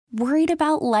Worried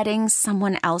about letting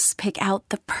someone else pick out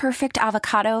the perfect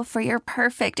avocado for your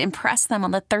perfect impress them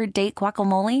on the third date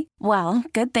guacamole? Well,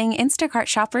 good thing Instacart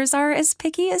shoppers are as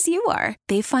picky as you are.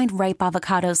 They find ripe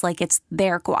avocados like it's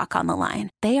their guac on the line.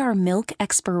 They are milk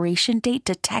expiration date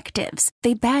detectives.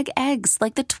 They bag eggs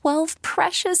like the 12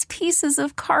 precious pieces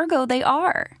of cargo they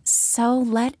are. So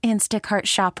let Instacart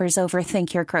shoppers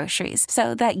overthink your groceries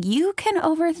so that you can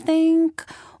overthink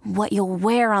what you'll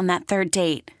wear on that third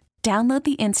date. Download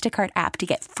the Instacart app to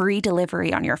get free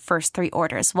delivery on your first 3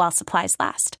 orders while supplies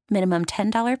last. Minimum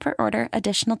 $10 per order.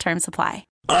 Additional terms apply.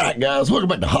 All right, guys, welcome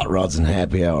back to Hot Rods and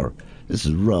Happy Hour. This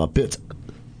is Rob Pitts.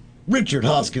 Richard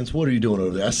Hoskins, what are you doing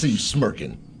over there? I see you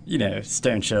smirking. You know,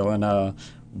 staying chilling.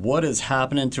 What is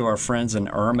happening to our friends in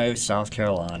Irmo, South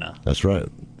Carolina? That's right.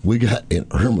 We got in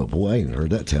Irma. Boy, I ain't heard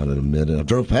that town in a minute. I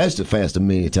drove past it fast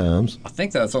many times. I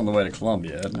think that's on the way to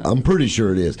Columbia, isn't it? I'm pretty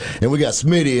sure it is. And we got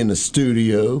Smitty in the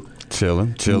studio.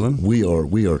 Chilling.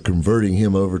 We are converting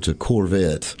him over to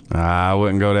Corvette. I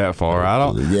wouldn't go that far. I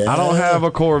don't have a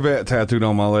Corvette tattooed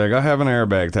on my leg. I have an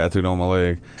airbag tattooed on my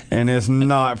leg, and it's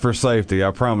not for safety.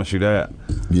 I promise you that.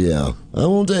 Yeah, I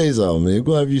won't tell you something. We're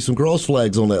gonna have you some cross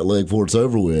flags on that leg before it's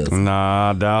over with.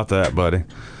 Nah, I doubt that, buddy.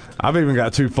 I've even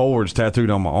got 2 forwards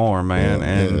tattooed on my arm, man.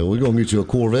 Yeah, we're going to get you a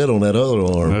Corvette on that other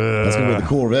arm. That's going to be the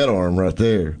Corvette arm right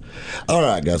there. All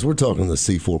right, guys, we're talking the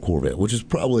C4 Corvette, which is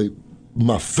probably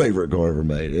my favorite car ever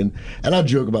made. And I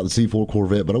joke about the C4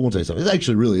 Corvette, but I want to tell you something. It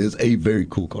actually really is a very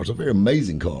cool car. It's a very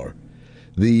amazing car.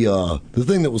 The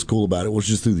thing that was cool about it was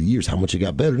just through the years how much it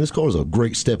got better. And this car is a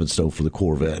great stepping stone for the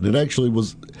Corvette. It actually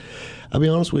was, I'll be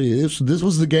honest with you, this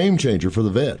was the game changer for the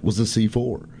Vette, was the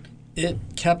C4. It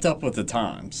kept up with the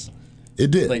times.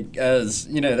 It did. Like, as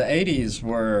you know, the 80s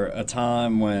were a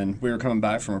time when we were coming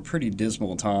back from a pretty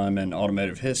dismal time in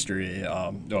automotive history.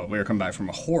 We were coming back from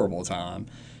a horrible time.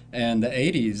 And the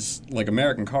 80s, like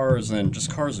American cars and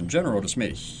just cars in general, just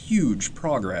made huge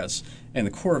progress. And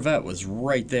the Corvette was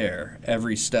right there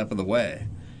every step of the way.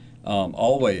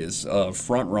 Always a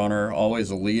front runner, always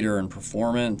a leader in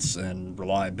performance and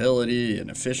reliability and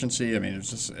efficiency. I mean,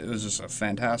 it was just a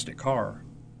fantastic car.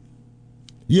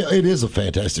 Yeah, it is a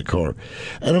fantastic car.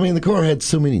 And I mean, the car had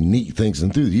so many neat things,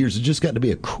 and through the years, it just got to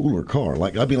be a cooler car.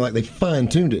 Like they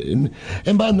fine-tuned it.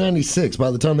 And by 96,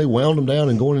 by the time they wound them down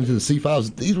and going into the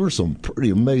C5s, these were some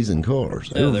pretty amazing cars.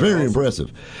 They were very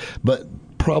impressive. But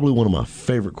probably one of my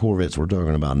favorite Corvettes we're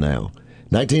talking about now.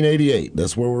 1988,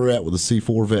 that's where we're at with the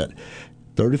C4 Vette.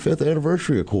 35th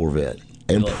anniversary of Corvette.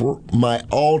 And my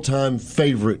all-time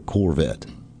favorite Corvette.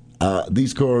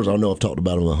 These cars, I know I've talked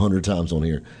about them 100 times on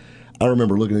here. I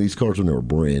remember looking at these cars when they were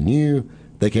brand new.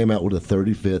 They came out with a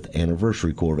 35th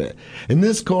anniversary Corvette. And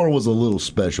this car was a little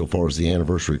special as far as the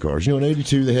anniversary cars. You know, in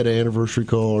 82, they had an anniversary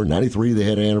car. 93, they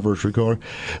had an anniversary car.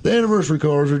 The anniversary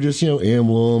cars are just,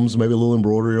 emblems, maybe a little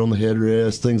embroidery on the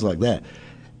headrest, things like that.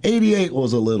 88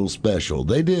 was a little special.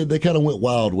 They kind of went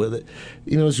wild with it.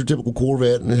 You know, it's your typical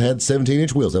Corvette, and it had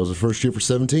 17-inch wheels. That was the first year for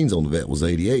 17s on the Vette, was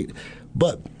 88.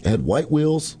 But it had white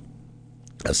wheels,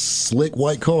 a slick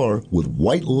white car with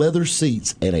white leather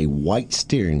seats and a white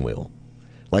steering wheel.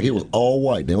 Like, it was all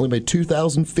white. They only made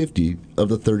 2,050 of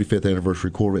the 35th anniversary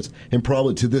Corvettes, and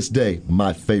probably to this day,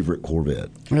 my favorite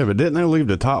Corvette. Yeah, but didn't they leave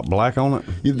the top black on it?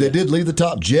 Yeah, they did leave the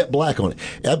top jet black on it.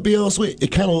 I'll be honest with you,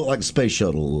 it kind of looked like a space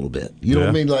shuttle a little bit. You know what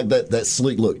I mean? Like that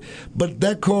sleek look. But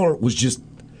that car was just,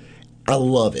 I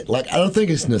love it. Like, I don't think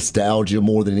it's nostalgia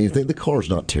more than anything. The car's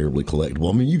not terribly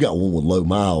collectible. I mean, you got one with low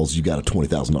miles, you got a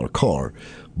 $20,000 car.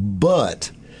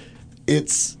 But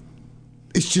it's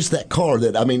just that car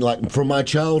that, I mean, like, from my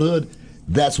childhood,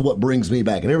 that's what brings me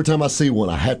back. And every time I see one,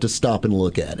 I have to stop and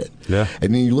look at it. Yeah.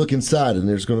 And then you look inside, and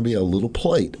there's going to be a little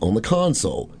plate on the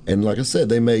console. And like I said,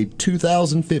 they made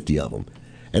 2,050 of them.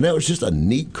 And that was just a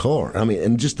neat car. I mean,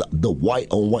 and just the white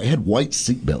on white. It had white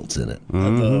seat belts in it.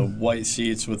 Mm-hmm. The white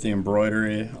seats with the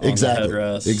embroidery on the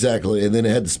headrest. Exactly. And then it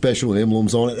had the special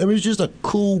emblems on it. I mean, it was just a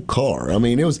cool car. I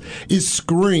mean, it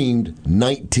screamed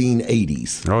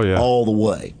 1980s. Oh, yeah. All the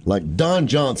way. Like, Don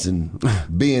Johnson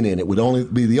being in it would only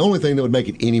be the only thing that would make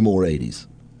it any more 80s.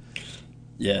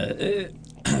 Yeah,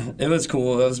 it was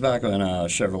cool. That was back when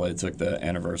Chevrolet took the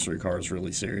anniversary cars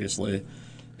really seriously.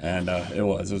 And it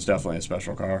was definitely a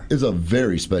special car. It's a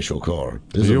very special car.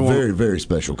 It's a very, very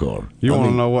special car. You want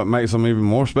to know what makes them even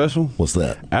more special? What's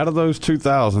that? Out of those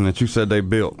 2,000 that you said they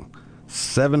built,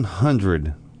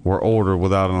 700 were ordered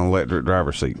without an electric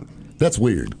driver's seat. That's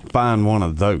weird. find one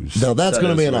of those. Now, that's That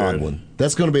going to be is an odd weird. one.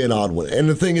 That's going to be an odd one. And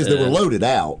the thing is, they were loaded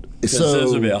out. So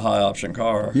this would be a high option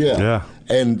car. yeah.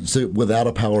 And so without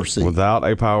a power seat. Without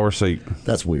a power seat.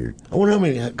 That's weird. I wonder how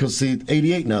many, because see,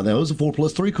 88 now, that was a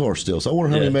 4+3 car still. So I wonder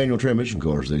how many manual transmission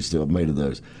cars they still made of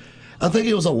those. I think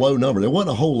it was a low number. There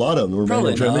wasn't a whole lot of them that were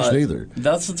Probably manual not. transmission either.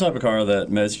 That's the type of car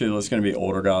that most people, it's going to be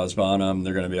older guys buying them.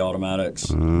 They're going to be automatics.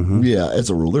 Yeah,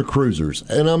 it's a rule. They're cruisers.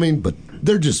 And I mean, but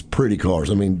they're just pretty cars.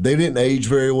 I mean, they didn't age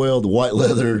very well. The white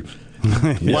leather,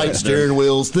 white steering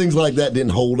wheels, things like that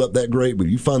didn't hold up that great. But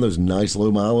you find those nice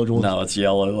low mileage ones. No, it's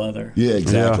yellow leather. Yeah,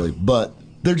 exactly. Yeah. But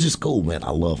they're just cool, man.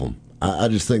 I love them. I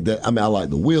just think that, I mean, I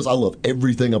like the wheels. I love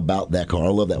everything about that car. I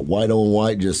love that white on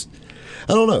white. Just,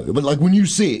 I don't know. But like when you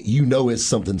see it, you know it's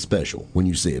something special when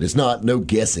you see it. It's not no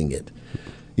guessing it.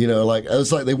 You know, like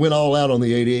it's like they went all out on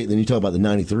the 88, then you talk about the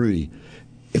 93.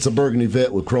 It's a burgundy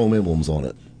Vet with chrome emblems on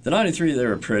it. The 93, they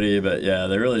were pretty, but yeah,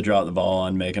 they really dropped the ball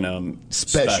on making them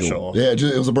special. Yeah,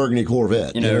 it was a burgundy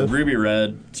Corvette. You know, ruby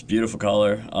red, it's a beautiful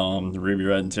color. The ruby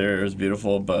red interior is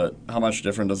beautiful, but how much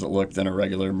different does it look than a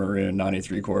regular maroon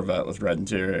 93 Corvette with red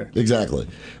interior? Exactly.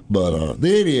 But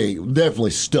the 88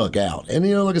 definitely stuck out. And,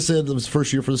 you know, like I said, it was the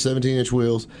first year for the 17-inch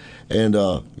wheels. And,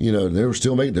 you know, they were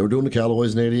doing the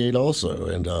Callaways in 88 also.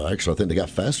 And actually, I think they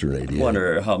got faster in 88. I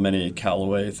wonder how many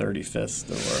Callaway 35ths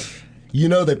there were. You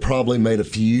know, they probably made a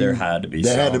few. There had to be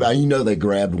They had some. to be. You know, they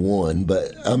grabbed one.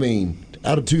 But, I mean,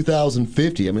 out of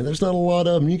 2,050, I mean, there's not a lot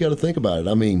of them. You got to think about it.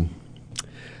 I mean,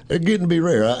 they're getting to be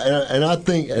rare. And I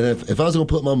think, and if I was going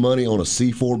to put my money on a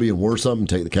C4 being worth something,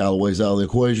 take the Callaways out of the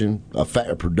equation, a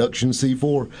production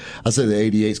C4, I'd say the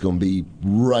 88 is going to be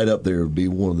right up there, be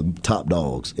one of the top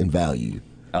dogs in value.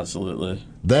 Absolutely.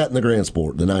 That and the Grand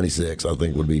Sport, the 96, I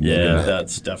think would be neck and Yeah, neck.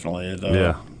 that's definitely it.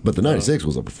 Yeah. But the 96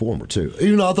 was a performer, too.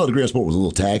 Even though I thought the Grand Sport was a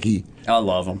little tacky, I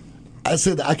love them. I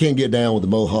said I can't get down with the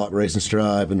Mohawk racing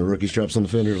stripe and the rookie stripes on the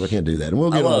fenders. I can't do that. And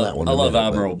we'll get on that one. I in a love minute,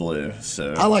 but Admiral Blue.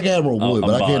 So I like Admiral Blue, I'm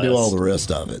but I can't do all biased. the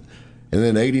rest of it. And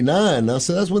then 89, I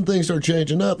said that's when things started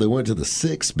changing up. They went to the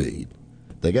 6-speed.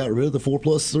 They got rid of the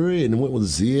 4+3 and went with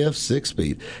the ZF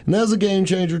 6-speed. And that was a game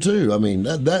changer, too. I mean,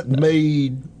 that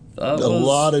made a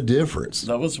lot of difference.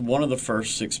 That was one of the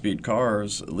first 6-speed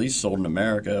cars, at least sold in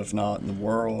America, if not in the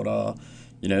world.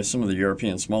 You know, some of the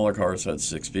European smaller cars had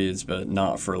 6 speeds, but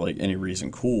not for like any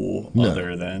reason cool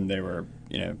other than they were,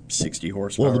 60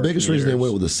 horsepower. Well, the biggest reason they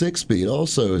went meters. with the 6-speed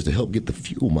also is to help get the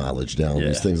fuel mileage down on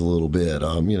these Yeah. things a little bit.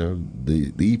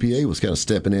 The EPA was kind of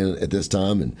stepping in at this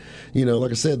time, and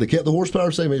like I said, they kept the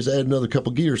horsepower same. They just added another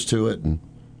couple gears to it, and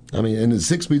and the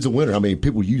 6-speed's a winner. I mean,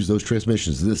 people use those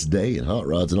transmissions this day in hot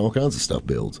rods and all kinds of stuff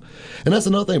builds. And that's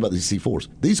another thing about these C4s.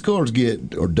 These cars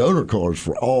are donor cars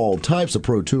for all types of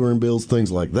pro touring builds, things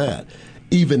like that,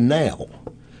 even now.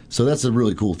 So that's a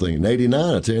really cool thing. In 89,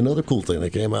 I'll tell you another cool thing they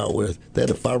came out with. They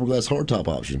had a fiberglass hardtop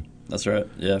option. That's right.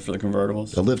 Yeah, for the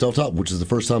convertibles. A lift off top, which is the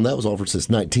first time that was offered since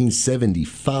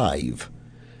 1975.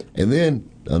 And then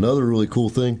another really cool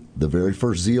thing, the very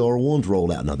first ZR1s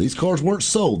rolled out. Now, these cars weren't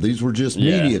sold. These were just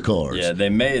media cars. Yeah, they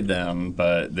made them,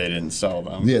 but they didn't sell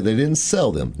them. Yeah, they didn't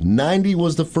sell them. 90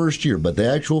 was the first year, but the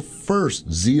actual first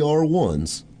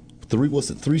ZR1s,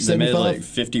 375? They made like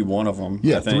 51 of them.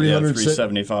 Yeah, I think.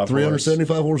 375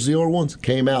 375 horse ZR1s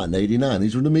came out in 89.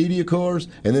 These were the media cars,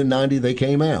 and then 90 they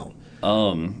came out.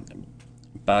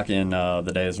 Back in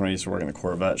the days when I used to work in the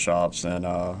Corvette shops and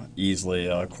easily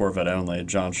Corvette only,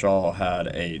 John Shaw had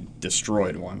a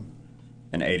destroyed one,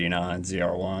 an 89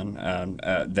 ZR1,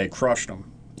 and they crushed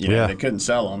them. They couldn't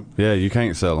sell them. Yeah, you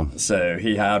can't sell them. So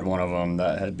he had one of them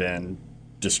that had been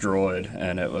destroyed,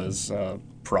 and it was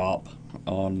prop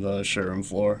on the showroom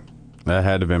floor. That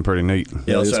had to have been pretty neat.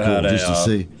 He It's also cool had just to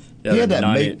see. He had that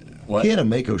 90 what? He had a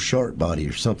Mako Shark body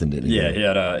or something, didn't he? Yeah,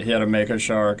 he had a Mako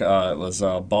Shark. It was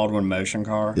a Baldwin motion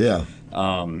car. Yeah.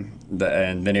 And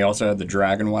then he also had the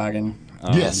Dragon Wagon.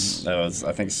 Yes. That was,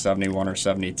 I think, 71 or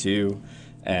 72.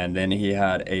 And then he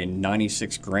had a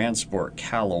 96 Grand Sport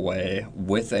Callaway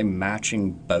with a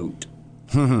matching boat.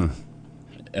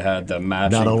 It had the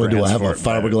matching Not only do Grand I have a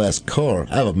Sport boat. fiberglass car,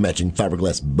 I have a matching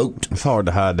fiberglass boat. It's hard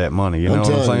to hide that money. You know I'm what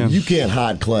I'm telling saying? you, you can't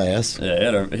hide class. Yeah,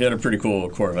 he had a pretty cool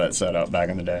Corvette setup back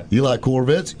in the day. You like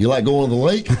Corvettes? You like going to the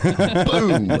lake?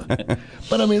 Boom!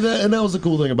 But I mean, that was the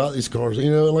cool thing about these cars.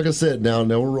 Like I said, now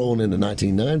we're rolling into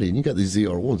 1990, and you got these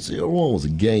ZR1s. ZR1 was a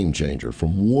game changer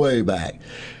from way back.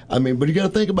 I mean, but you got to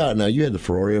think about it now. You had the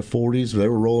Ferrari F40s. They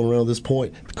were rolling around this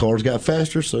point. The cars got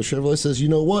faster, so Chevrolet says, you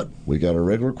know what? We got our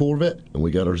regular Corvette, and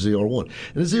we got our ZR1.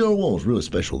 And the ZR1 was really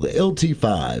special. The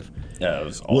LT5 Yeah, it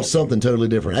was awesome. was something totally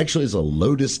different. Actually, it's a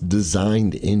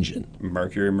Lotus-designed engine.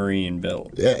 Mercury Marine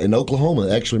built. Yeah, in Oklahoma,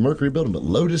 actually Mercury built them, but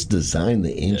Lotus designed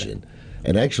the engine.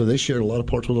 And actually, they shared a lot of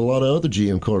parts with a lot of other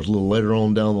GM cars a little later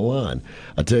on down the line.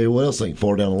 I tell you what else ain't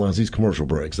far down the line is these commercial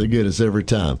breaks. They get us every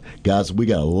time. Guys, we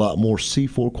got a lot more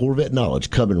C4 Corvette knowledge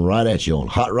coming right at you on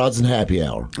Hot Rods and Happy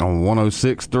Hour. On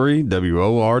 106.3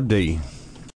 WORD.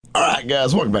 All right,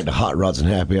 guys, welcome back to Hot Rods and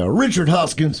Happy Hour. Richard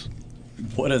Hoskins.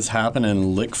 What has happened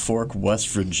in Lick Fork, West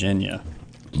Virginia?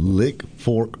 Lick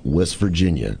Fork, West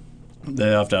Virginia. They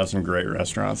have to have some great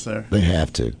restaurants there. They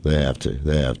have to.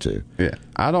 Yeah.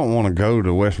 I don't want to go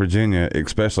to West Virginia,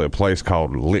 especially a place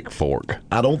called Lick Fork.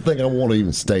 I don't think I want to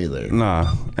even stay there.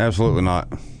 Nah, absolutely not.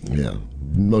 Yeah,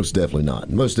 most definitely not.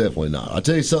 I'll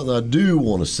tell you something I do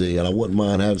want to see, and I wouldn't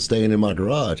mind having staying in my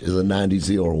garage, is a 90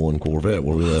 ZR1 Corvette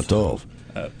where we left off.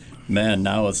 Man,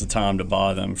 now is the time to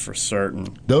buy them for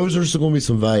certain. Those are going to be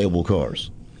some valuable cars.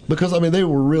 Because, I mean, they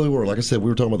really were. Like I said, we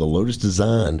were talking about the Lotus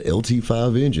designed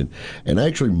LT5 engine. And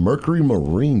actually, Mercury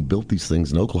Marine built these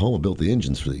things in Oklahoma, built the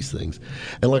engines for these things.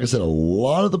 And like I said, a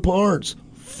lot of the parts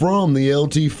from the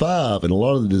LT5 and a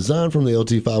lot of the design from the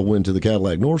LT5 went to the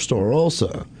Cadillac Northstar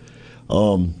also.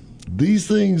 These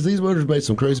motors made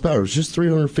some crazy power. It was just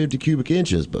 350 cubic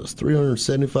inches, but it's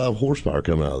 375 horsepower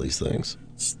coming out of these things.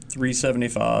 It's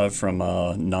 375 from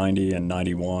 90 and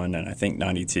 91, and I think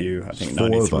 92. I think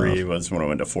 93 was when it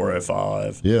went to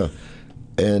 405. Yeah.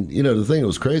 And, you know, the thing that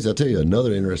was crazy, I'll tell you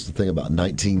another interesting thing about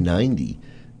 1990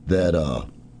 that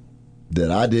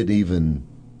I didn't even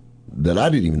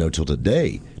know till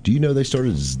today. Do you know they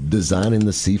started designing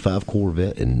the C5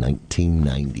 Corvette in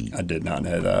 1990? I did not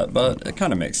know that, but it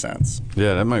kind of makes sense.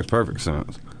 Yeah, that makes perfect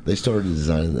sense. They started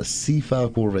designing the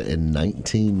C5 Corvette in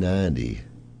 1990.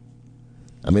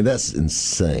 I mean, that's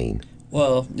insane.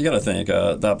 Well, you got to think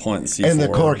at that point, the C4... And the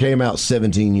car came out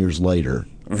 17 years later.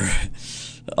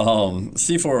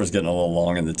 C4 was getting a little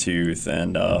long in the tooth,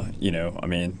 and you know, I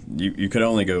mean, you could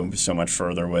only go so much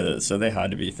further with it, so they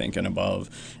had to be thinking above.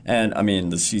 And I mean,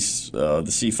 the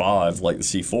C5, like the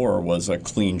C4, was a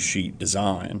clean sheet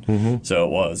design, so it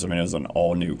was. I mean, it was an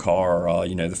all new car.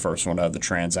 You know, the first one to have the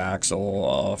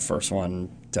transaxle, first one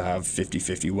to have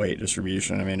 50-50 weight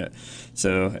distribution. I mean,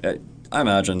 I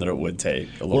imagine that it would take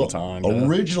a little time.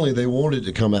 Originally, they wanted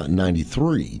to come out in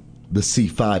 '93, the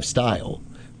C5 style.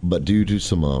 But due to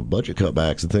some budget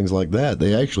cutbacks and things like that,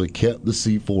 they actually kept the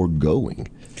C4 going.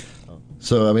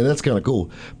 So, I mean, that's kind of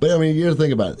cool. But, I mean, you got to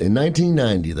think about it. In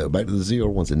 1990, though, back to the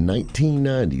ZR1s, in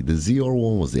 1990, the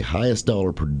ZR1 was the highest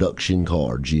dollar production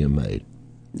car GM made.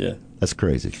 Yeah. That's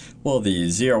crazy. Well, the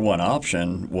ZR1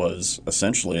 option was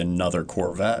essentially another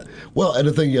Corvette. Well, and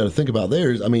the thing you got to think about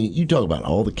there is, I mean, you talk about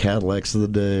all the Cadillacs of the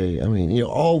day. I mean, you know,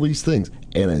 all these things.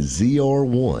 And a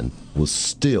ZR1 was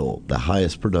still the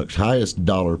highest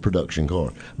dollar production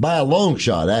car. By a long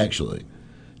shot, actually.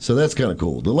 So that's kind of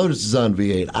cool. The Lotus Design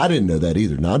V8, I didn't know that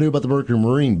either. Now, I knew about the Mercury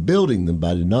Marine building them,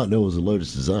 but I did not know it was a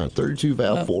Lotus Design. 32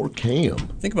 valve 4 cam.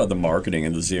 Think about the marketing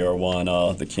of the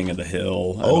ZR1, the King of the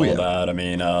Hill, and all that. I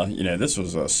mean, you know, this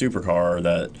was a supercar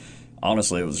that,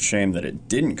 honestly, it was a shame that it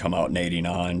didn't come out in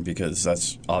 '89 because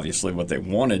that's obviously what they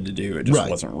wanted to do. It just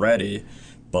wasn't ready.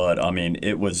 But, I mean,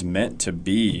 it was meant to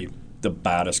be the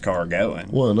baddest car going.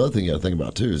 Well, another thing you got to think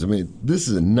about, too, is, I mean, this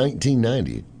is in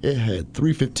 1990. It had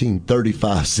 315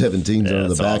 35 17s on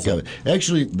the back of it.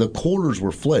 Actually, the quarters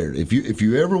were flared. If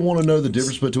you ever want to know the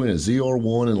difference between a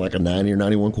ZR1 and like a 90 or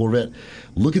 91 Corvette,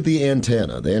 look at the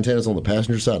antenna. The antenna's on the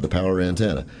passenger side, the power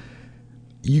antenna.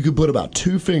 You could put about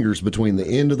 2 fingers between the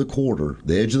end of the quarter,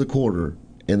 the edge of the quarter,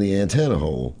 and the antenna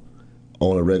hole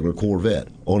on a regular Corvette.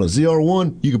 On a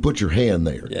ZR1, you can put your hand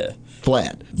there. Yeah.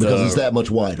 Flat, because it's that much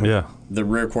wider. Yeah. The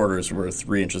rear quarters were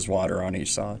 3 inches wider on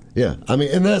each side. Yeah, I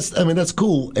mean, that's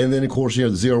cool. And then, of course, you know,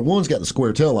 the ZR1's got the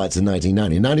square taillights in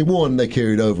 1990. 91, they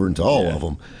carried over into all of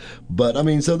them. But, I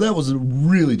mean, so that was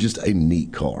really just a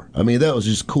neat car. I mean, that was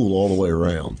just cool all the way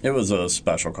around. It was a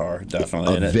special car,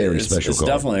 definitely. Special car. It's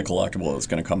definitely a collectible that's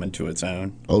going to come into its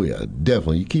own. Oh, yeah,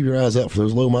 definitely. You keep your eyes out for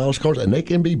those low mileage cars, and they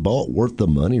can be bought worth the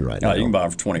money right now. You can buy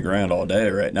them for $20,000 all day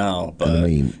right now, but I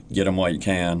mean, get them while you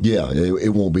can. Yeah,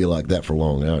 it won't be like that for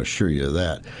long, I assure you of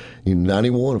that. In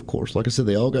 91, of course, like I said,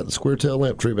 they all got the square tail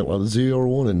lamp treatment like the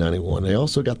ZR1 in 91. They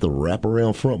also got the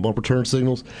wraparound front bumper turn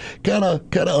signals. Kind of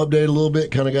updated a little bit,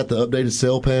 kind of got the updated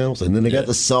cell panels, and then they got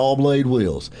the saw blade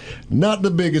wheels. Not the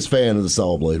biggest fan of the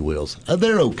saw blade wheels.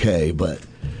 They're okay, but...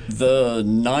 The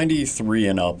 93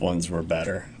 and up ones were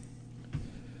better.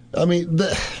 I mean,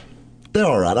 they're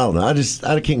all right. I don't know.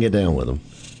 I can't get down with them.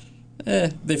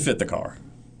 They fit the car.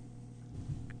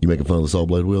 You making fun of the saw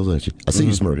blade wheels, ain't you? I see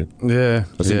you smirking. Yeah,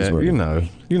 I see you yeah, smirking.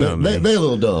 you know me. They're a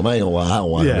little dumb. I ain't gonna lie. I don't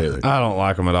like them either. I don't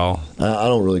like them at all. I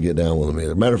don't really get down with them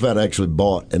either. Matter of fact, I actually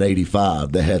bought an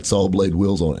 85 that had saw blade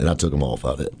wheels on it, and I took them off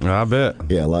of it. I bet.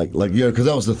 Yeah, because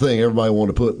that was the thing. Everybody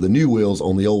wanted to put the new wheels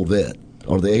on the old Vet,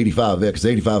 or the 85 Vet, because the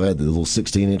 85 had the little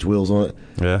 16-inch wheels on it.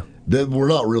 Yeah. That were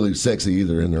not really sexy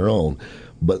either in their own,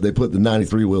 but they put the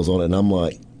 93 wheels on it, and I'm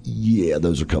like, yeah,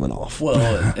 those are coming off.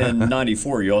 Well, in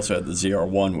 '94, you also had the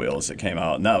ZR1 wheels that came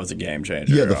out, and that was a game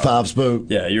changer. Yeah, the 5-spoke.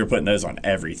 Yeah, you were putting those on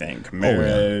everything: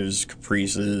 Camaros,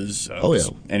 Caprices,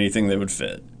 anything that would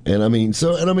fit. And and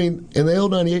the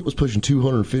L98 was pushing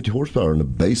 250 horsepower in the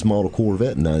base model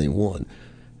Corvette in '91.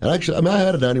 And actually, I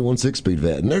had a '91 6-speed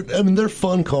Vet, and they're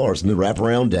fun cars, and they wrap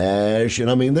around dash,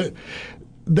 and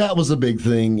that was a big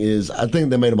thing. Is I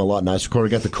think they made them a lot nicer car. They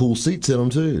got the cool seats in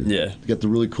them too. Yeah, they got the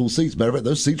really cool seats. Matter of fact,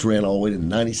 those seats ran all the way to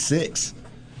 '96.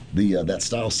 That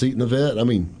style seat in the Vet.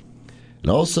 And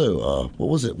also, what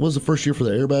was it? What was the first year for the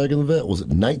airbag in the Vet? Was it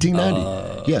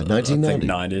 1990? Yeah, 1990. I think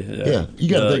 90. Yeah, you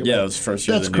got to think. Yeah, it was first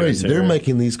year. That's crazy. They're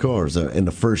making these cars in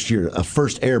the first year. A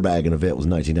first airbag in a Vet was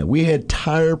 1990. We had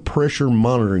tire pressure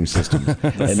monitoring systems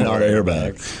and not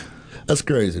airbags. That's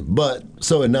crazy. But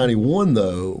so in '91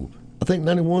 though. I think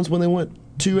 91's when they went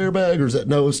 2 airbag, or is that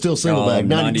no? It was still single bag.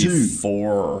 92,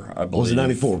 94, I believe. Was it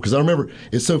 94? Because I remember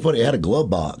it's so funny. It had a glove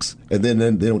box, and then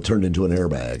they don't turn it into an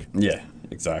airbag. Yeah,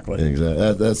 exactly.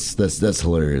 Exactly. That's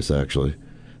hilarious. Actually,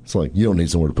 it's like you don't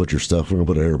need somewhere to put your stuff. We're gonna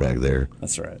put an airbag there.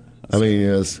 That's right. And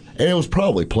it was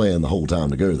probably planned the whole time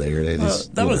to go there.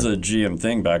 That was a GM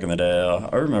thing back in the day.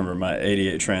 I remember my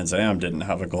 '88 Trans Am didn't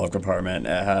have a glove compartment. It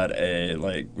had a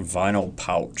vinyl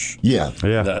pouch.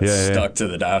 That stuck to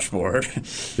the dashboard.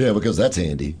 Yeah, because that's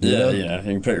handy. Yeah. You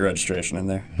can put your registration in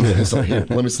there. Yeah, it's like, here,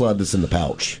 let me slide this in the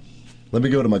pouch. Let me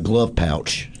go to my glove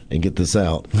pouch and get this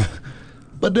out.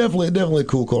 But definitely a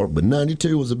cool car. But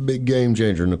 92 was a big game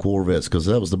changer in the Corvettes because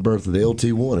that was the birth of the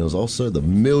LT1. It was also the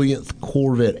millionth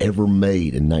Corvette ever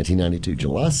made in 1992.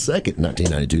 July 2nd,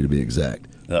 1992 to be exact.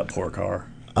 That poor car.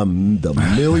 The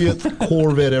millionth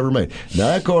Corvette ever made.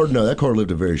 Now that car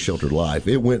lived a very sheltered life.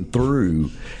 It went through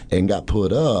and got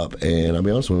put up, and I'll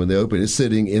be honest with you, when they opened, it's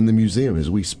sitting in the museum as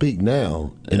we speak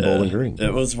now in Bowling Green.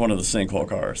 It was one of the sinkhole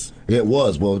cars. It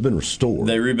was. Well, it's been restored.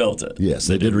 They rebuilt it. Yes,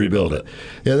 they did rebuild it.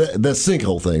 Yeah, that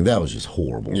sinkhole thing, that was just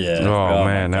horrible. Yeah. Oh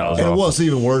man, that was and awful. What's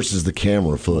even worse is the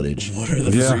camera footage. What are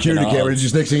the security cameras?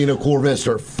 Just next thing you know, Corvettes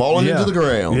start falling into the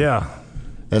ground. Yeah.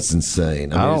 That's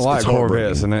insane. I don't like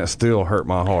Corvettes, and that still hurt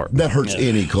my heart. That hurts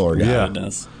any car guy. Yeah.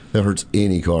 That hurts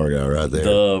any car guy right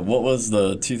there. What was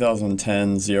the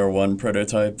 2010 ZR1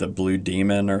 prototype, the Blue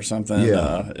Demon or something?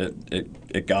 Yeah.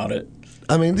 It got it.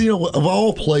 Of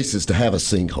all places to have a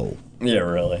sinkhole. Yeah,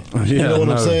 really. You know what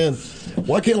I'm saying?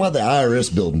 Why can't the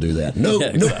IRS building do that? No,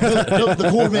 the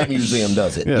Corvette Museum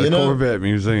does it. Yeah, the Corvette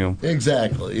Museum.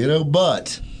 Exactly.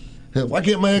 But why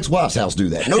can't my ex-wife's house do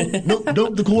that?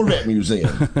 Nope, the Corvette Museum.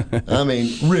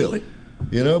 Really.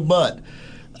 But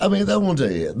I want to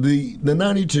tell you, the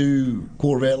 92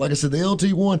 Corvette, like I said, the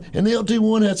LT1, and the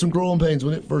LT1 had some growing pains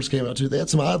when it first came out, too. They had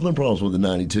some idling problems with the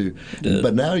 92.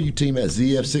 But now you team that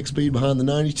ZF 6-speed behind the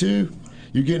 92,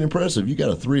 you're getting impressive. You got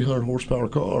a 300 horsepower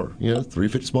car,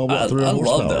 350 small block, 300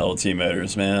 horsepower. I love the LT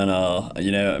motors, man.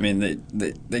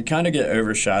 They kind of get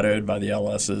overshadowed by the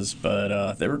LSs,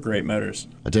 but they were great motors.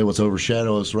 I tell you what's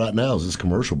overshadowing us right now is this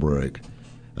commercial break.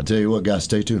 I tell you what, guys,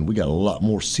 stay tuned. We got a lot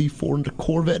more C4 and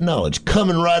Corvette knowledge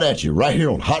coming right at you, right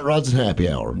here on Hot Rods and Happy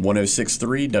Hour.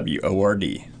 106.3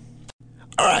 WORD.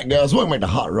 All right, guys, welcome back to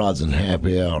Hot Rods and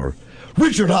Happy Hour.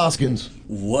 Richard Hoskins.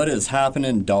 What is happening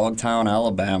in Dogtown,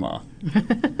 Alabama?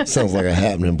 Sounds like a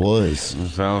happening place.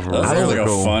 Sounds like a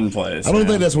fun place. I don't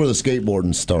think that's where the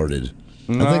skateboarding started.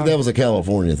 No. I think that was a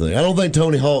California thing. I don't think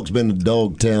Tony Hawk's been to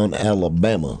Dogtown,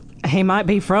 Alabama. He might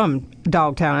be from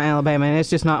Dogtown, Alabama, and it's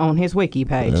just not on his wiki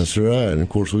page. That's right. And, of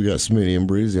course, we got Smitty and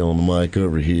Breezy on the mic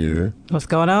over here. What's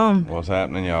going on? What's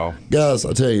happening, y'all? Guys,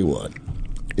 I'll tell you what.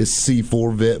 It's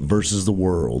C4 Vet versus the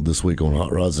world this week on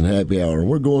Hot Rods and Happy Hour. And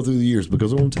we're going through the years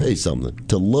because I want to tell you something.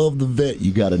 To love the vet,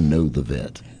 you got to know the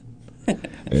vet.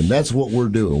 And that's what we're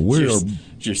doing.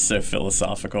 You're so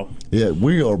philosophical. Yeah,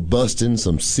 we are busting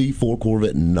some C4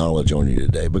 Corvette knowledge on you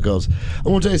today because I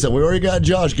want to tell you something. We already got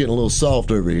Josh getting a little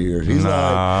soft over here. He's don't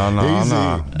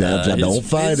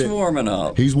fight it. He's warming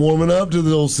up. He's warming up to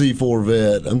the old C4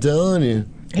 Vet. I'm telling you.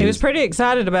 He was pretty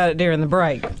excited about it during the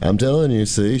break. I'm telling you,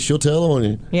 see, she'll tell on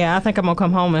you. Yeah, I think I'm going to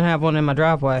come home and have one in my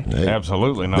driveway. Hey,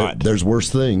 absolutely not. There's worse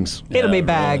things. It'll be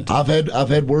bagged. I've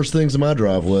had worse things in my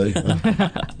driveway.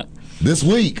 This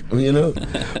week, But,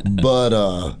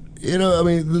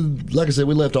 like I said,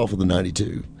 we left off with the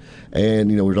 92. And,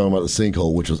 we were talking about the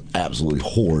sinkhole, which was absolutely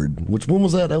horrid. When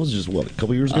was that? That was just, what, a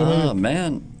couple years ago, maybe?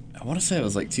 Man, I want to say it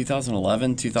was like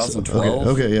 2011, 2012.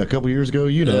 Okay, yeah, a couple years ago,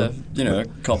 Yeah, a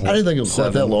couple. I didn't think it was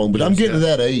quite that long, but I'm getting to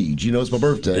that age. It's my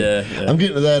birthday. Yeah. I'm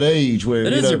getting to that age where,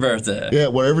 It is your birthday. Yeah,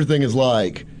 where everything is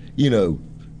like,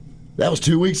 that was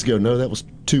 2 weeks ago. No, that was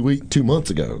 2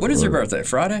 months ago. What is your birthday?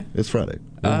 Friday? It's Friday.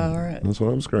 All right. That's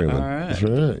what I'm screaming. All right. That's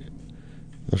right.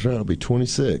 That's right. I'll be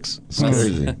 26. It's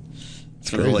crazy. It's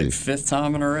For the crazy. 5th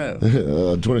time in a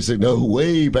row. 26. No,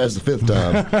 way past the 5th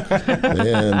time.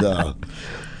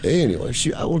 And anyway,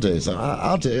 I will tell you something.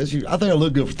 I'll tell you. I think I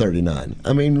look good for 39.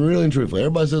 I mean, really and truthfully,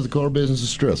 everybody says the car business is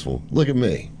stressful. Look at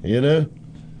me. You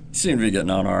seem to be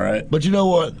getting on all right. But you know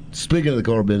what? Speaking of the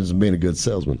car business and being a good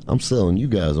salesman, I'm selling you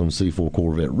guys on the C4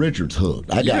 Corvette. Richard's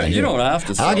hooked. You don't have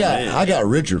to sell me. I got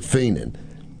Richard fiending.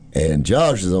 And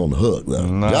Josh is on the hook, though.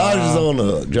 Nah. Josh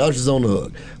is on the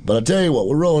hook. But I tell you what,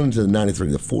 we're rolling into the 93,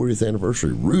 the 40th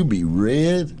anniversary. Ruby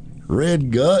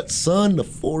Red Guts, son, the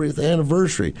 40th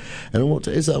anniversary. And I want to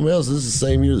tell you something else. This is the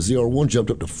same year the ZR1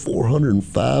 jumped up to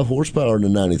 405 horsepower in the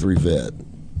 93 Vet.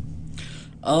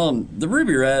 The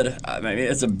Ruby Red, I mean,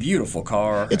 it's a beautiful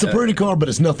car. It's a pretty car, but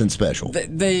it's nothing special.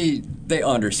 They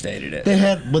understated it.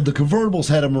 But the convertibles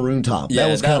had a maroon top. Yeah,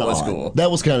 that was kind of cool.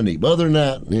 That was kind of neat. But other than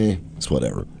that, it's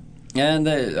whatever. And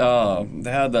they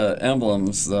had the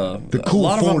emblems, the cool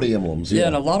 40 emblems. Yeah,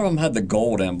 and a lot of them had the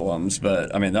gold emblems,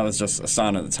 but I mean that was just a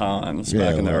sign of the times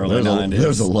back in the early 90s.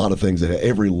 There's a lot of things that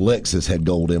every Lexus had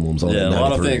gold emblems on it. Yeah, a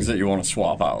lot of things that you want to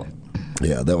swap out.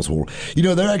 Yeah, that was horrible.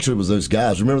 There actually was those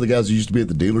guys. Remember the guys who used to be at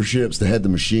the dealerships that had the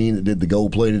machine that did the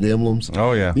gold-plated emblems?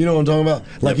 Oh, yeah. You know what I'm talking about?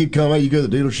 Like you'd come out, you go to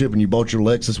the dealership and you bought your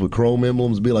Lexus with chrome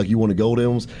emblems, it'd be like you wanted gold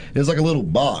emblems. And it's like a little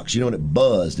box, and it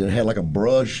buzzed, and it had like a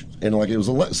brush, and like it was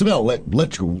some kind of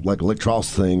electrical, like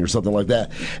electros thing or something like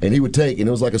that. And he would take, and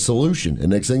it was like a solution. And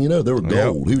next thing you know, they were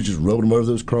gold. Yep. He was just rubbing them over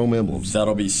those chrome emblems.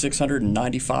 That'll be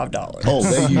 $695.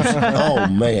 Oh,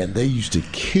 man, they used to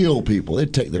kill people.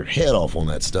 They'd take their head off on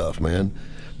that stuff, man.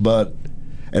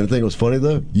 And the thing that was funny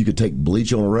though, you could take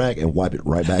bleach on a rack and wipe it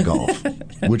right back off,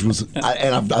 which was,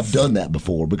 I've done that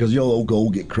before because old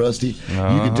gold get crusty.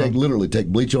 You could literally take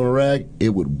bleach on a rag, it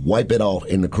would wipe it off,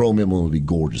 and the chrome emblem would be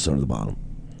gorgeous under the bottom.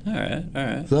 All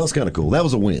right. So that was kind of cool. That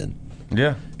was a win.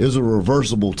 Yeah, it was a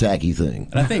reversible tacky thing.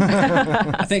 And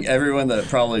I think everyone that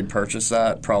probably purchased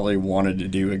that probably wanted to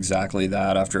do exactly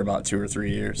that after about 2 or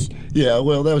 3 years. Yeah,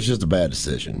 well, that was just a bad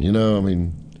decision. I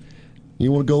mean.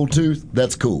 You want a gold tooth?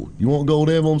 That's cool. You want gold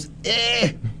emblems?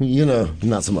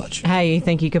 Not so much. Hey, you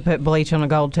think you could put bleach on a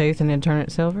gold tooth and then turn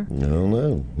it silver? I don't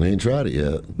know. We ain't tried it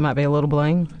yet. Might be a little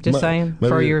bling. Just saying.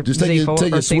 For your just Z4 or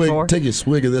C4. Take a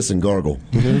swig of this and gargle.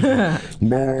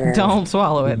 Don't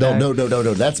swallow it. No.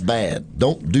 That's bad.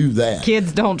 Don't do that.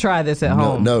 Kids, don't try this at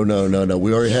home. No.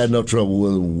 We already had enough trouble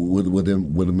with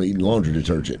them eating laundry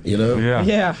detergent.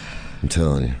 Yeah. I'm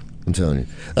telling you.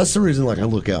 That's the reason. I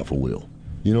look out for Will.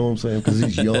 You know what I'm saying? Because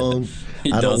he's young.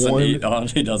 He doesn't eat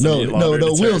laundry detergent.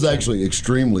 Will's actually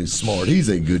extremely smart. He's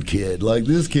a good kid. Like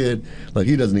this kid,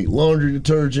 he doesn't eat laundry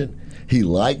detergent. He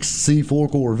likes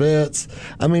C4 Corvettes.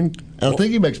 I mean, I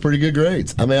think he makes pretty good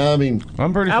grades. I mean,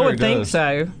 I'm pretty sure I would he think does.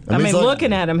 so. I mean,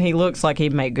 looking at him, he looks like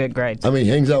he'd make good grades. I mean, he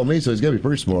hangs out with me, so he's got to be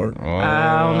pretty smart.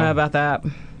 I don't know about that.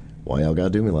 Why y'all got to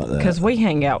do me like that? Because we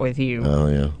hang out with you. Oh,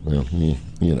 yeah.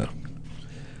 Well,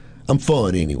 I'm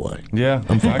fun anyway. Yeah,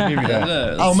 I'll give you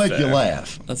that. I'll make you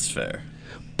laugh. That's fair.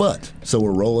 But, so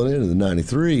we're rolling into the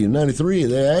 93. In 93,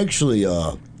 they actually,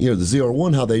 the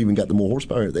ZR1, how they even got the more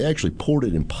horsepower, they actually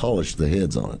ported and polished the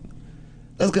heads on it.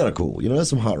 That's kind of cool. That's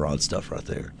some hot rod stuff right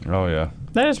there. Oh, yeah.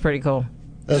 That is pretty cool.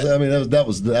 That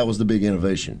was the big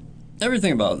innovation.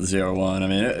 Everything about the ZR1, I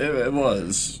mean, it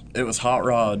was hot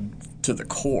rod to the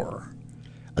core.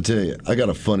 I tell you, I got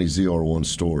a funny ZR1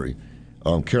 story.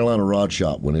 Carolina Rod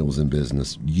Shop, when it was in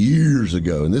business years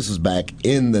ago, and this is back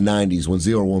in the 90s when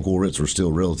ZR1 Corvettes were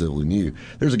still relatively new,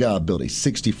 there's a guy who built a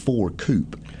 64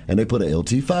 coupe, and they put an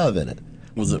LT5 in it.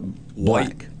 Was it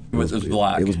white? It was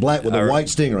black. It was black with a white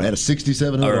Stinger. It had a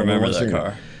 6700. I remember that Stinger.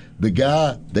 car. The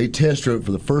guy, they test drove it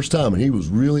for the first time, and he was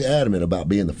really adamant about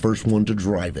being the first one to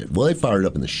drive it. Well, they fired it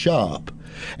up in the shop,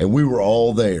 and we were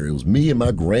all there. It was me and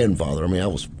my grandfather. I mean, I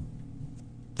was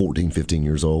 14, 15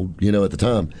 years old, at the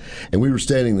time. And we were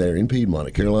standing there in Piedmont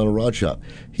at Carolina Rod Shop.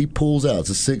 He pulls out, it's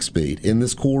a 6-speed, in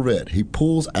this Corvette. He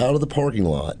pulls out of the parking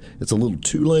lot. It's a little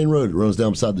 2-lane road that runs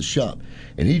down beside the shop.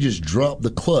 And he just dropped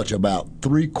the clutch about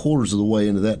 3/4 of the way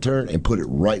into that turn and put it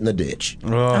right in the ditch.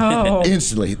 Oh.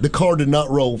 Instantly. The car did not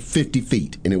roll 50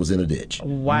 feet, and it was in a ditch.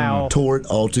 Wow. Tore it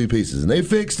all to pieces. And they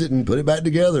fixed it and put it back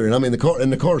together. And I mean, the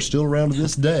car is still around to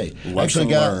this day.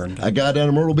 Actually, a guy down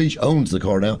in Myrtle Beach owns the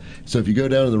car now. So if you go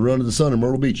down to during the Run to the Sun in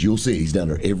Myrtle Beach, you'll see he's down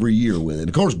there every year with it.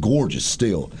 The car's gorgeous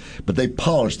still, but they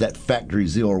polished that factory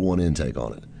ZR1 intake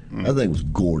on it. That thing was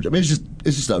gorgeous. I mean,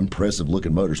 it's just an impressive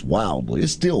looking motor.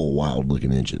 It's still a wild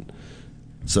looking engine.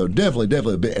 So definitely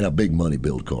a big money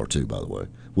build car too, by the way,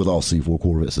 with all C4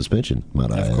 Corvette suspension, might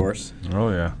I add. Of course. Oh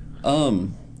yeah.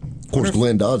 Of course,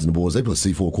 Glenn Dodds and the boys, they put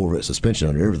C4 Corvette suspension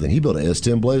under everything. He built an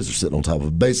S10 Blazer sitting on top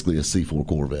of basically a C4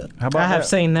 Corvette. How about I have that?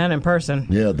 seen that in person.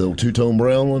 Yeah, the two-tone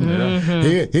brown one. Mm-hmm.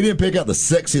 He didn't pick out the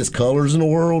sexiest colors in the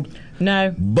world,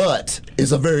 No, but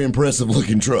it's a very impressive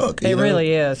looking truck. it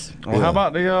really is. Well, how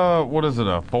about the what is it,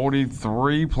 a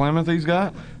 43 Plymouth he's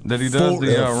got that he does the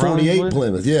runs 48 with?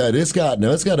 Plymouth. Yeah, it's got an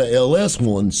LS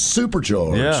one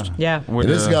supercharged. Yeah, Yeah. With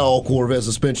And it's the- got all Corvette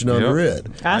suspension under it.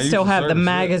 I used still to have the service it.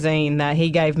 magazine that he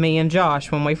gave me and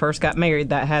Josh when we first got married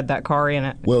that had that car in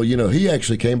it. Well, he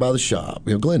actually came by the shop.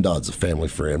 Glenn Dodd's a family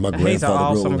friend. My He's an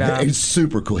grandfather awesome guy. He's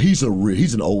super cool. He's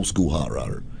an old school hot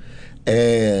rodder,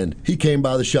 and he came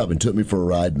by the shop and took me for a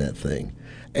ride in that thing.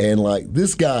 And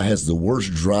this guy has the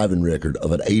worst driving record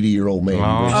of an 80-year-old man.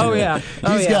 Oh, yeah.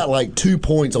 Oh, He's yeah. got 2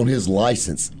 points on his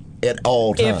license at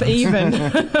all times. If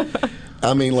even.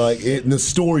 I mean, the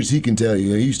stories he can tell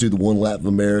you. He used to do the One Lap of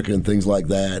America and things like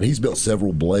that. And he's built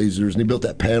several Blazers, and he built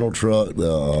that panel truck,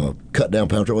 the cut-down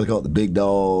panel truck, what they call it, the Big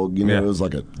Dog. It was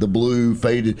the blue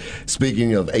faded.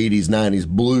 Speaking of 80s, 90s,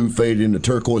 blue faded into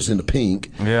turquoise into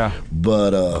pink. Yeah.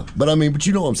 But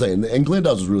you know what I'm saying. And Glenn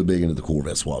Dodds was really big into the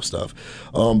Corvette swap stuff.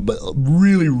 But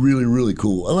really, really, really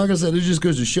cool. And like I said, it just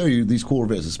goes to show you these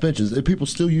Corvette suspensions, that people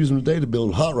still use them today to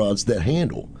build hot rods that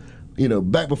handle.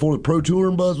 Back before the Pro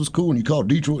Touring buzz was cool and you called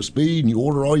Detroit Speed and you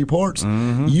order all your parts,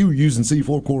 you were using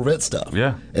C4 Corvette stuff.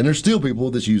 Yeah. And there's still people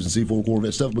that's using C4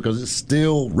 Corvette stuff because it's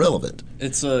still relevant.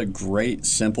 It's a great,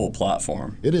 simple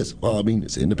platform. It is. Well, I mean,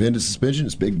 it's independent suspension,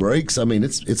 it's big brakes. I mean,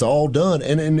 it's all done.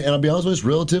 And I'll be honest with you, it's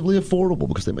relatively affordable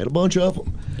because they made a bunch of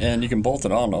them. And you can bolt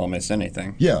it on to almost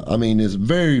anything. Yeah, I mean, it's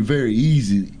very, very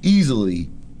easily.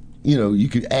 You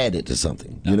could add it to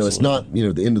something. It's not,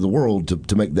 the end of the world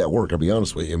to make that work, I'll be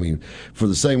honest with you. I mean, for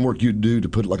the same work you'd do to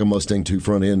put a Mustang 2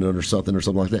 front end under something or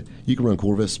something like that, you can run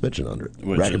Corvette suspension under it.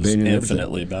 Which Rack is and pinion and everything.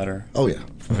 infinitely better. Oh, yeah.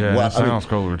 Yeah, that sounds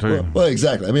cooler, too. Well,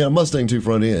 exactly. I mean, a Mustang 2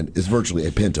 front end is virtually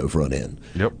a Pinto front end.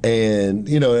 Yep. And,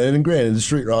 and granted, the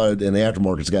street rod and the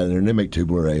aftermarket's got in there, and they make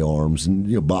tubular A-arms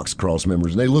and, box cross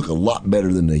members, and they look a lot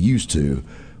better than they used to.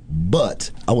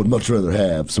 But I would much rather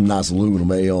have some nice aluminum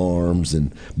A-arms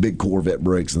and big Corvette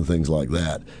brakes and things like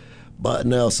that. But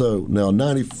now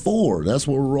 94, that's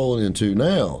what we're rolling into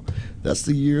now. That's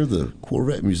the year the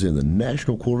Corvette Museum, the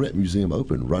National Corvette Museum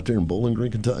opened right there in Bowling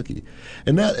Green, Kentucky.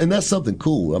 And that's something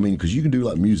cool. I mean, because you can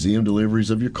do museum deliveries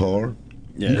of your car.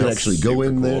 Yeah, you can that's actually go super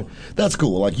in there. cool. That's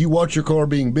cool. You watch your car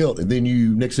being built, and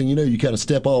then next thing you know, you kind of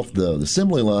step off the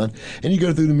assembly line, and you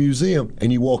go through the museum,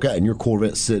 and you walk out, and your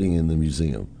Corvette's sitting in the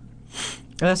museum.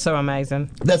 That's so amazing.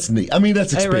 That's neat. I mean,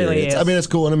 that's experience. really is. I mean, that's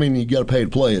cool. And I mean, you got to pay to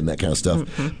play it and that kind of stuff.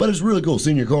 Mm-hmm. But it's really cool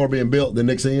seeing your car being built. The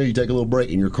next thing you know, you take a little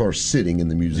break and your car's sitting in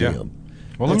the museum.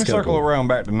 Well, let me That's kinda circle cool. around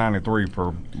back to 93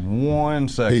 for 1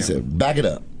 second. He said, back it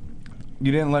up.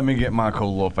 You didn't let me get my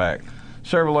cool little fact.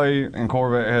 Chevrolet and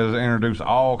Corvette has introduced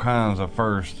all kinds of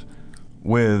firsts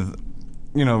with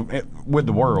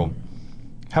the world.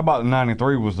 How about the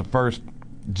 93 was the first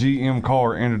GM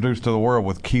car introduced to the world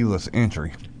with keyless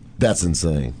entry? That's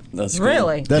insane. That's cool.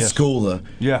 Really? That's Yes. cool, though.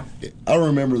 Yeah. I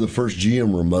remember the first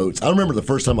GM remotes. I remember the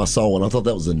first time I saw one. I thought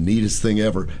that was the neatest thing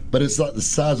ever. But it's like the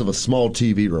size of a small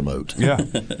TV remote. Yeah.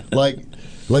 like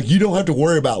you don't have to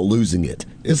worry about losing it.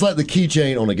 It's like the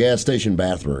keychain on a gas station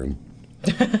bathroom.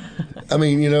 I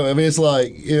mean, it's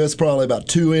it's probably about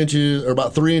 2 inches or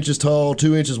about 3 inches tall,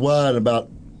 2 inches wide, and about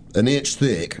an inch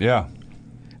thick. Yeah.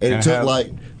 And it And took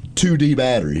had- 2D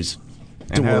batteries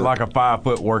to And had work. a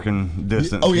 5-foot working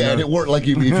distance. Oh yeah, and it worked. If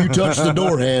you touch the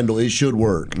door handle, it should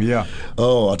work. Yeah.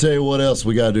 Oh, I'll tell you what else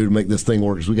we got to do to make this thing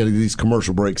work is we got to get these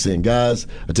commercial breaks in, guys.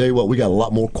 I tell you what, we got a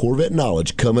lot more Corvette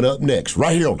knowledge coming up next,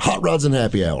 right here on Hot Rods and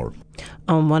Happy Hour.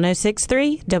 On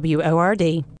 106.3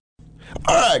 WORD.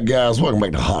 All right, guys, welcome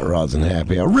back to Hot Rods and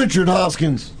Happy Hour. Richard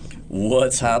Hoskins,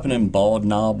 What's happening in Bald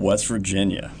Knob, West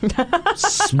Virginia?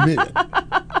 Smith.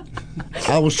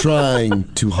 I was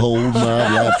trying to hold my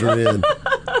laughter in.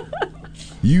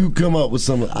 You come up with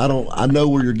some. I know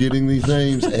where you're getting these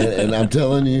names, and I'm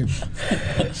telling you,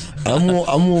 I'm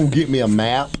gonna get me a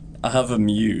map. I have a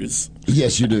muse.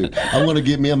 Yes, you do. I'm gonna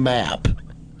get me a map,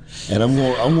 and I'm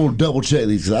gonna double check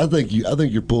these. 'Cause I think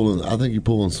you're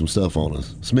pulling some stuff on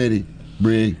us, Smitty,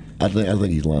 Brig. I think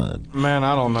he's lying. Man,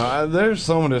 I don't know. There's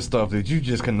some of this stuff that you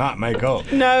just cannot make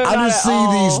up. No, I not just at see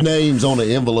all. these names on an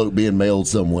envelope being mailed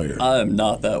somewhere. I am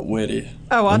not that witty.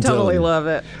 Oh, I I'm telling totally you. love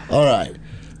it. All right.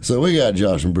 So we got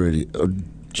Josh and Brady.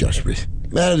 Josh and Brady.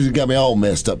 Man, it got me all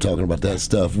messed up talking about that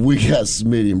stuff. We got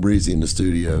Smitty and Breezy in the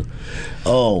studio.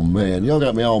 Oh, man. Y'all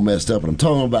got me all messed up. And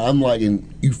I'm like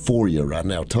in euphoria right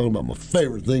now, talking about my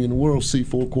favorite thing in the world,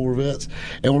 C4 Corvettes.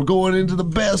 And we're going into the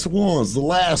best ones, the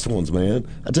last ones, man.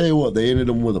 I tell you what, they ended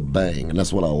them with a bang. And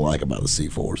that's what I like about the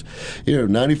C4s.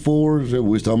 94, we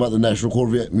was talking about the National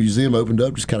Corvette Museum opened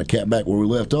up, just kind of cap back where we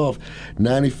left off.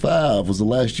 95 was the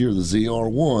last year of the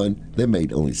ZR1. They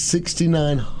made only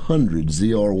 6,900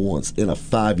 ZR1s in a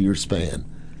 5-year span.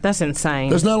 That's insane.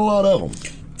 There's not a lot of them.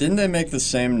 Didn't they make the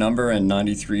same number in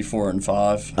 93, 4, and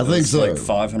 5? I think so. Like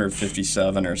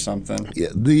 557 or something.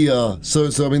 Yeah, so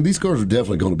I mean, these cars are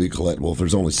definitely going to be collectible. If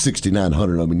there's only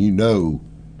 6,900 of them,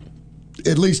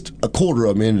 at least a quarter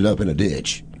of them ended up in a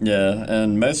ditch. Yeah,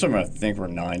 and most of them I think were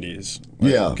 90s.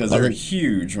 Yeah. Because they were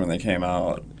huge when they came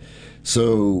out.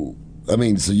 So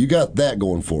you got that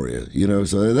going for you,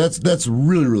 so that's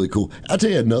really, really cool. I'll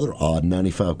tell you another odd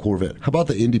 95 Corvette. How about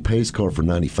the Indy Pace car for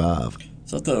 95?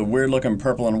 Is that the weird-looking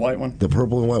purple and white one? The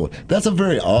purple and white one. That's a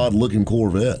very odd-looking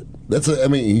Corvette. I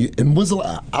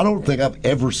don't think I've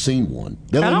ever seen one.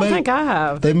 I don't think I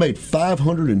have. They made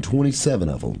 527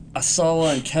 of them. I saw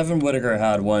one. Kevin Whitaker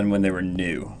had one when they were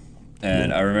new.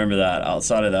 And I remember that.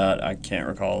 Outside of that, I can't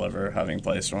recall ever having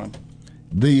placed one.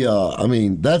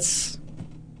 That's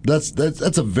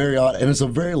a very odd, and it's a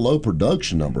very low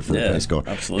production number for a pace car.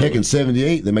 Absolutely. Heck, in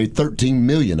 78, they made 13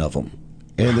 million of them.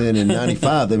 And then in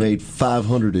 95, they made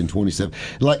 527.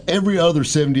 Like every other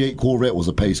 78 Corvette was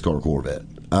a pace car Corvette.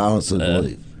 I honestly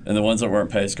believe. And the ones that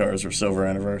weren't pace cars were silver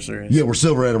anniversaries. Yeah, were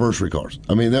silver anniversary cars.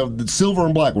 I mean, the silver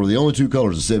and black were the only two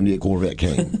colors the 78 Corvette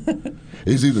came.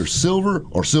 It's either silver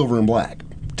or silver and black.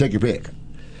 Take your pick.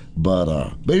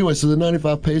 But anyway, so the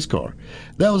 95 pace car,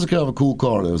 that was a kind of a cool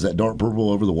car. There was that dark purple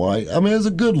over the white. I mean, it was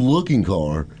a good looking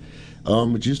car,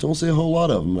 but you just don't see a whole lot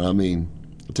of them. I mean,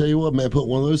 I'll tell you what, man, put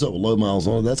one of those up with low miles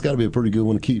on it. That's got to be a pretty good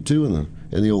one to keep too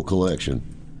in the old collection.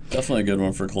 Definitely a good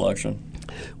one for collection.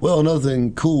 Well, another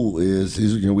thing cool is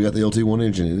we got the LT1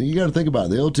 engine, and you got to think about it.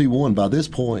 The LT1 by this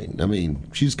point. I mean,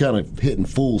 she's kind of hitting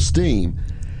full steam.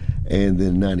 And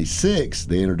then in 96,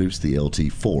 they introduced the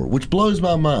LT4, which blows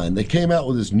my mind. They came out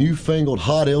with this newfangled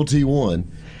hot LT1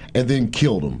 and then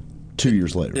killed them 2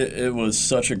 years later. It was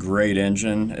such a great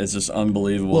engine. It's just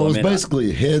unbelievable. Well, it was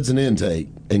basically heads and intake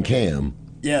and cam.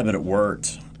 Yeah, but it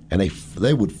worked. And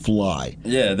they would fly.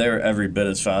 Yeah, they were every bit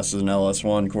as fast as an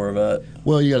LS1 Corvette.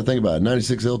 Well, you got to think about it.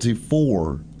 96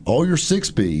 LT4, all your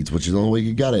 6-speeds, which is the only way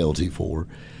you got an LT4,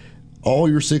 all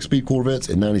your 6-speed Corvettes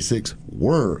in 96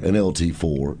 were an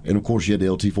LT4. And, of course, you had the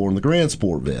LT4 in the Grand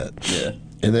Sport vet. Yeah.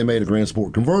 And they made a Grand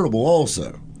Sport convertible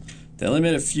also. They only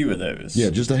made a few of those.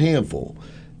 Yeah, just a handful.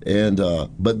 And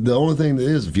but the only thing that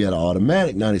is, if you had an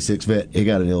automatic 96 vet, it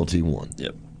got an LT1.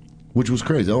 Yep. Which was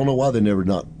crazy. I don't know why they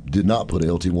did not put an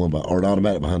LT1 or an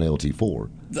automatic behind an LT4.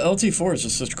 The LT4 is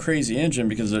just such a crazy engine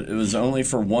because it was only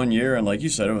for 1 year, and like you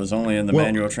said, it was only in the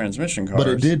manual transmission cars. But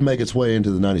it did make its way into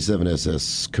the 97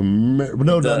 SS.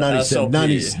 Not 97,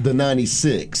 the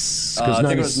 96. I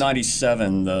think it was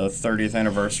 97, the 30th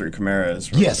anniversary Camaras.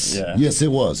 Yes, yeah. Yes,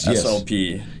 it was. Yes.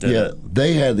 SLP did it.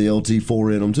 They had the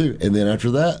LT4 in them too. And then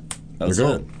after that, That's they're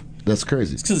gone. it. That's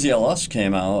crazy. It's because the LS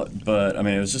came out, but I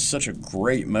mean, it was just such a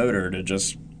great motor to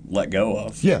just let go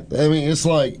of. Yeah, I mean, it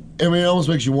almost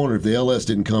makes you wonder if the LS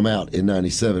didn't come out in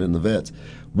 97 in the vets,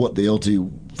 what the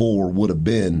LT4 would have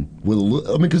been.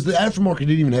 Because the aftermarket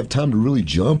didn't even have time to really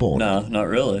jump on it. No, not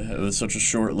really. It was such a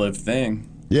short-lived thing.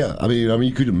 Yeah, I mean,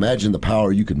 you could imagine the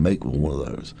power you could make with one of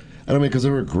those. And I mean, because they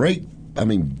were great. I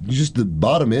mean, just the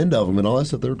bottom end of them and all that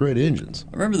stuff, they were great engines.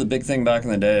 I remember the big thing back in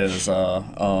the day was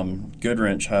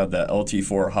Goodwrench had that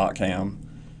LT4 hot cam.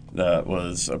 That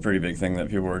was a pretty big thing that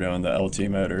people were doing, the LT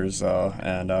motors. Well,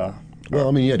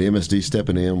 I mean, you had MSD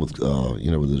stepping in with,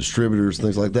 with the distributors,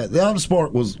 things like that. The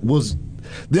Autospark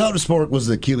was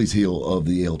the Achilles heel of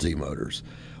the LT motors.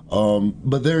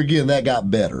 But there again, that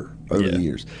got better over the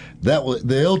years. That was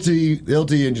the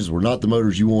LT engines were not the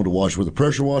motors you wanted to wash with a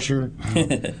pressure washer.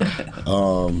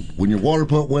 When your water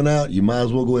pump went out, you might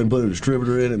as well go ahead and put a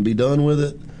distributor in it and be done with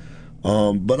it.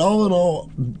 But all in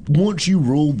all, once you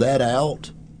ruled that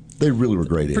out, they really were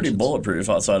great engines. Pretty bulletproof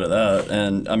outside of that.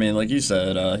 And, I mean, like you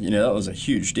said, that was a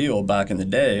huge deal back in the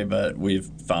day, but we've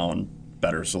found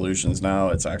better solutions now.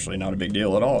 It's actually not a big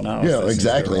deal at all now. Yeah,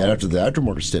 exactly. After the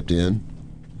aftermarket stepped in,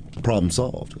 problem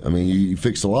solved. I mean, you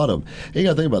fixed a lot of them. And you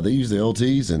got to think about it. They use the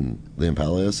LTs and the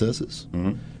Impala SSs.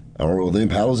 Mm-hmm. Or the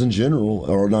Impalas in general,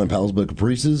 or not Impalas, but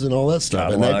Caprices and all that stuff.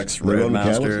 Cadillacs,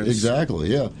 Roadmasters. Exactly,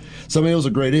 yeah. So, I mean, it was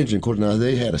a great engine. Of course, now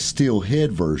they had a steel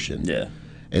head version. Yeah.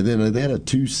 And then they had a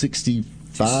 260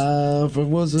 265, what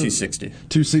was it? 260.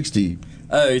 260.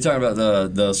 Oh, you're talking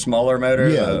about the smaller motor?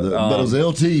 Yeah, but it was an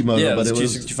LT motor. Yeah, but it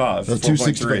was 265.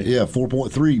 4.3. Yeah,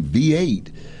 4.3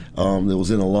 V8. That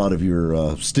was in a lot of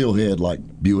your steelhead like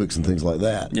Buicks and things like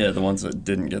that. Yeah, the ones that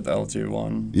didn't get the LT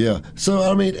one. Yeah. So so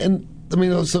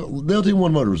the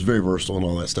LT1 motor was very versatile and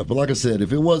all that stuff. But like I said,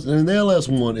 if it wasn't, and the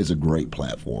LS1 is a great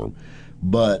platform.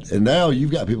 And now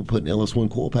you've got people putting LS1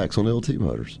 coil packs on LT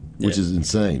motors, which is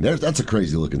insane. That's a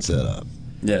crazy looking setup.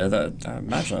 Yeah, I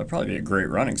imagine that'd probably be a great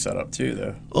running setup too,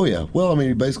 though. Oh yeah. Well, I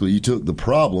mean, basically, you took the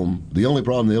only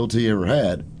problem the LT ever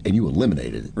had, and you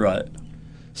eliminated it. Right.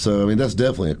 So I mean, that's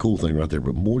definitely a cool thing right there.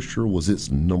 But moisture was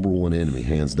its number one enemy,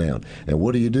 hands down. And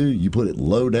what do? You put it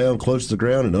low down, close to the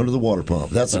ground, and under the water pump.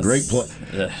 That's a great play.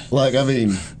 Yeah. Like, I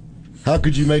mean, how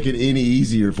could you make it any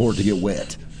easier for it to get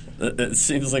wet? It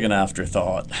seems like an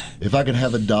afterthought. If I could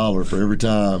have $1 for every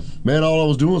time, man, all I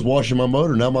was doing was washing my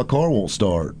motor. Now my car won't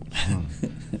start.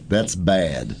 That's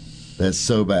bad. That's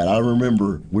so bad. I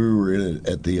remember we were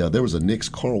there was a Nick's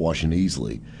car wash in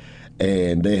Easley,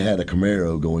 and they had a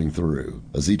Camaro going through,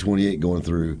 a Z28 going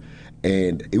through,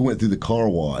 and it went through the car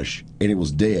wash, and it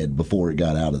was dead before it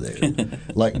got out of there.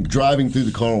 Like driving through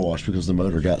the car wash because the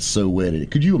motor got so wet in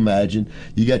it. Could you imagine?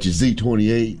 You got your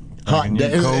Z28. Hot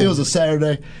day. It was a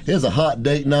Saturday. It was a hot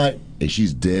date night, and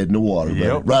she's dead in the water,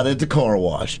 right at the car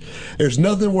wash. There's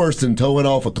nothing worse than towing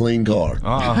off a clean car.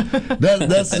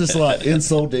 That's just like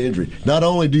insult to injury. Not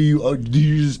only do you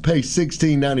just pay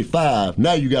 $16.95,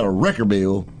 now you got a wrecker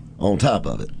bill on top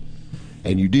of it,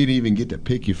 and you didn't even get to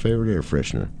pick your favorite air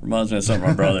freshener. Reminds me of something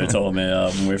my brother told me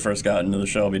when we first got into the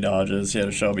Shelby Dodges. He had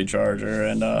a Shelby Charger,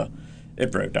 and it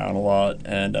broke down a lot,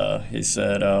 and he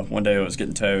said one day it was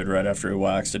getting towed right after he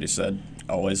waxed it. He said,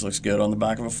 always looks good on the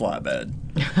back of a flatbed.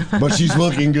 But she's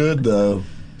looking good, though.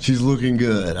 She's looking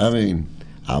good. I mean,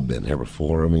 I've been there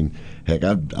before. I mean, heck,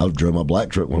 I drove my black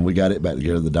truck when we got it back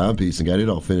together, the dime piece, and got it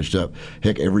all finished up.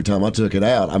 Heck, every time I took it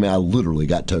out, I mean, I literally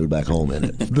got towed back home in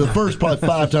it. The first probably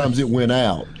 5 times it went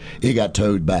out, it got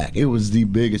towed back. It was the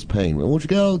biggest pain. Once you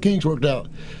got all the kinks worked out,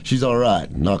 she's all right.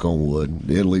 Knock on wood.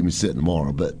 It'll leave me sitting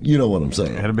tomorrow, but you know what I'm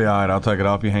saying. It'll be all right. I'll take it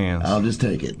off your hands. I'll just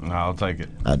take it. I'll take it.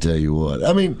 I tell you what.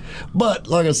 I mean, but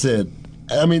like I said,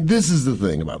 I mean, this is the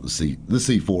thing about the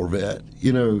C4 Vet.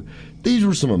 You know, these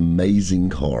were some amazing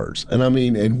cars. And I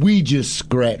mean, and we just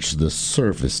scratched the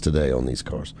surface today on these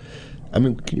cars. I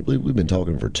mean, can you believe we've been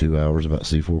talking for 2 hours about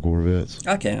C4 Corvettes?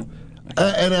 I can.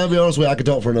 And I'll be honest with you, I could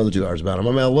talk for another 2 hours about them.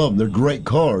 I mean, I love them. They're great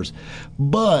cars.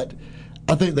 But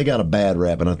I think they got a bad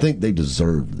rap, and I think they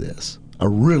deserve this. I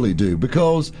really do.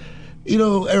 Because, you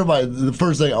know, everybody, the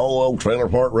first thing, Trailer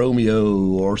Park Romeo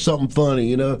or something funny,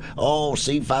 you know,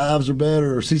 C5s are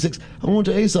better or C6. I want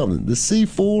to tell you something. The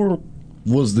C4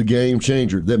 was the game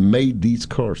changer that made these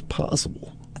cars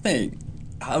possible. I think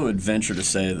I would venture to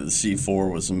say that the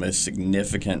C4 was the most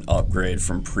significant upgrade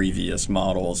from previous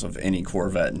models of any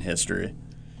Corvette in history.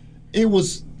 It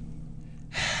was,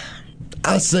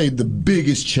 I say, the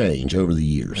biggest change over the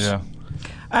years. Yeah.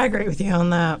 I agree with you on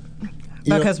that.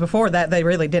 Because before that, they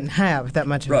really didn't have that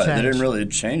much of a change. Right, they didn't really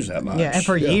change that much. Yeah, and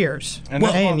for years. And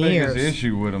that's my biggest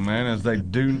issue with them, man, is they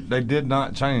did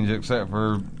not change except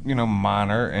for, you know,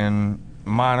 minor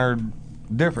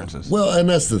differences. Well, and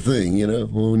that's the thing, you know.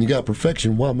 When you got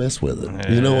perfection, why mess with it?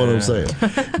 You know what I'm saying?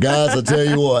 Guys, I tell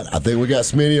you what, I think we got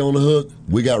Smitty on the hook.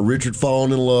 We got Richard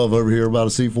falling in love over here about a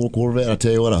C4 Corvette. I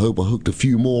tell you what, I hope I hooked a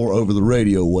few more over the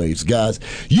radio waves. Guys,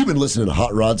 you've been listening to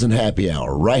Hot Rods and Happy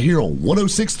Hour right here on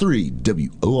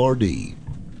 106.3 WORD.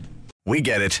 We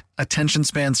get it. Attention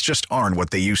spans just aren't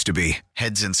what they used to be.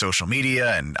 Heads in social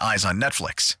media and eyes on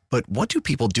Netflix. But what do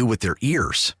people do with their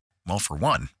ears? Well, for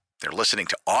one, they're listening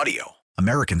to audio.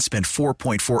 Americans spend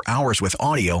 4.4 hours with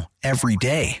audio every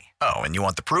day. Oh, and you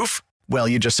want the proof? Well,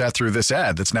 you just sat through this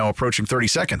ad that's now approaching 30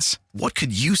 seconds. What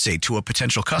could you say to a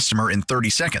potential customer in 30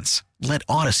 seconds? Let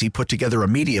Odyssey put together a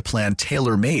media plan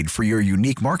tailor-made for your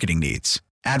unique marketing needs.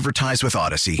 Advertise with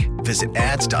Odyssey. Visit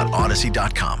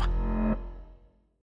ads.odyssey.com.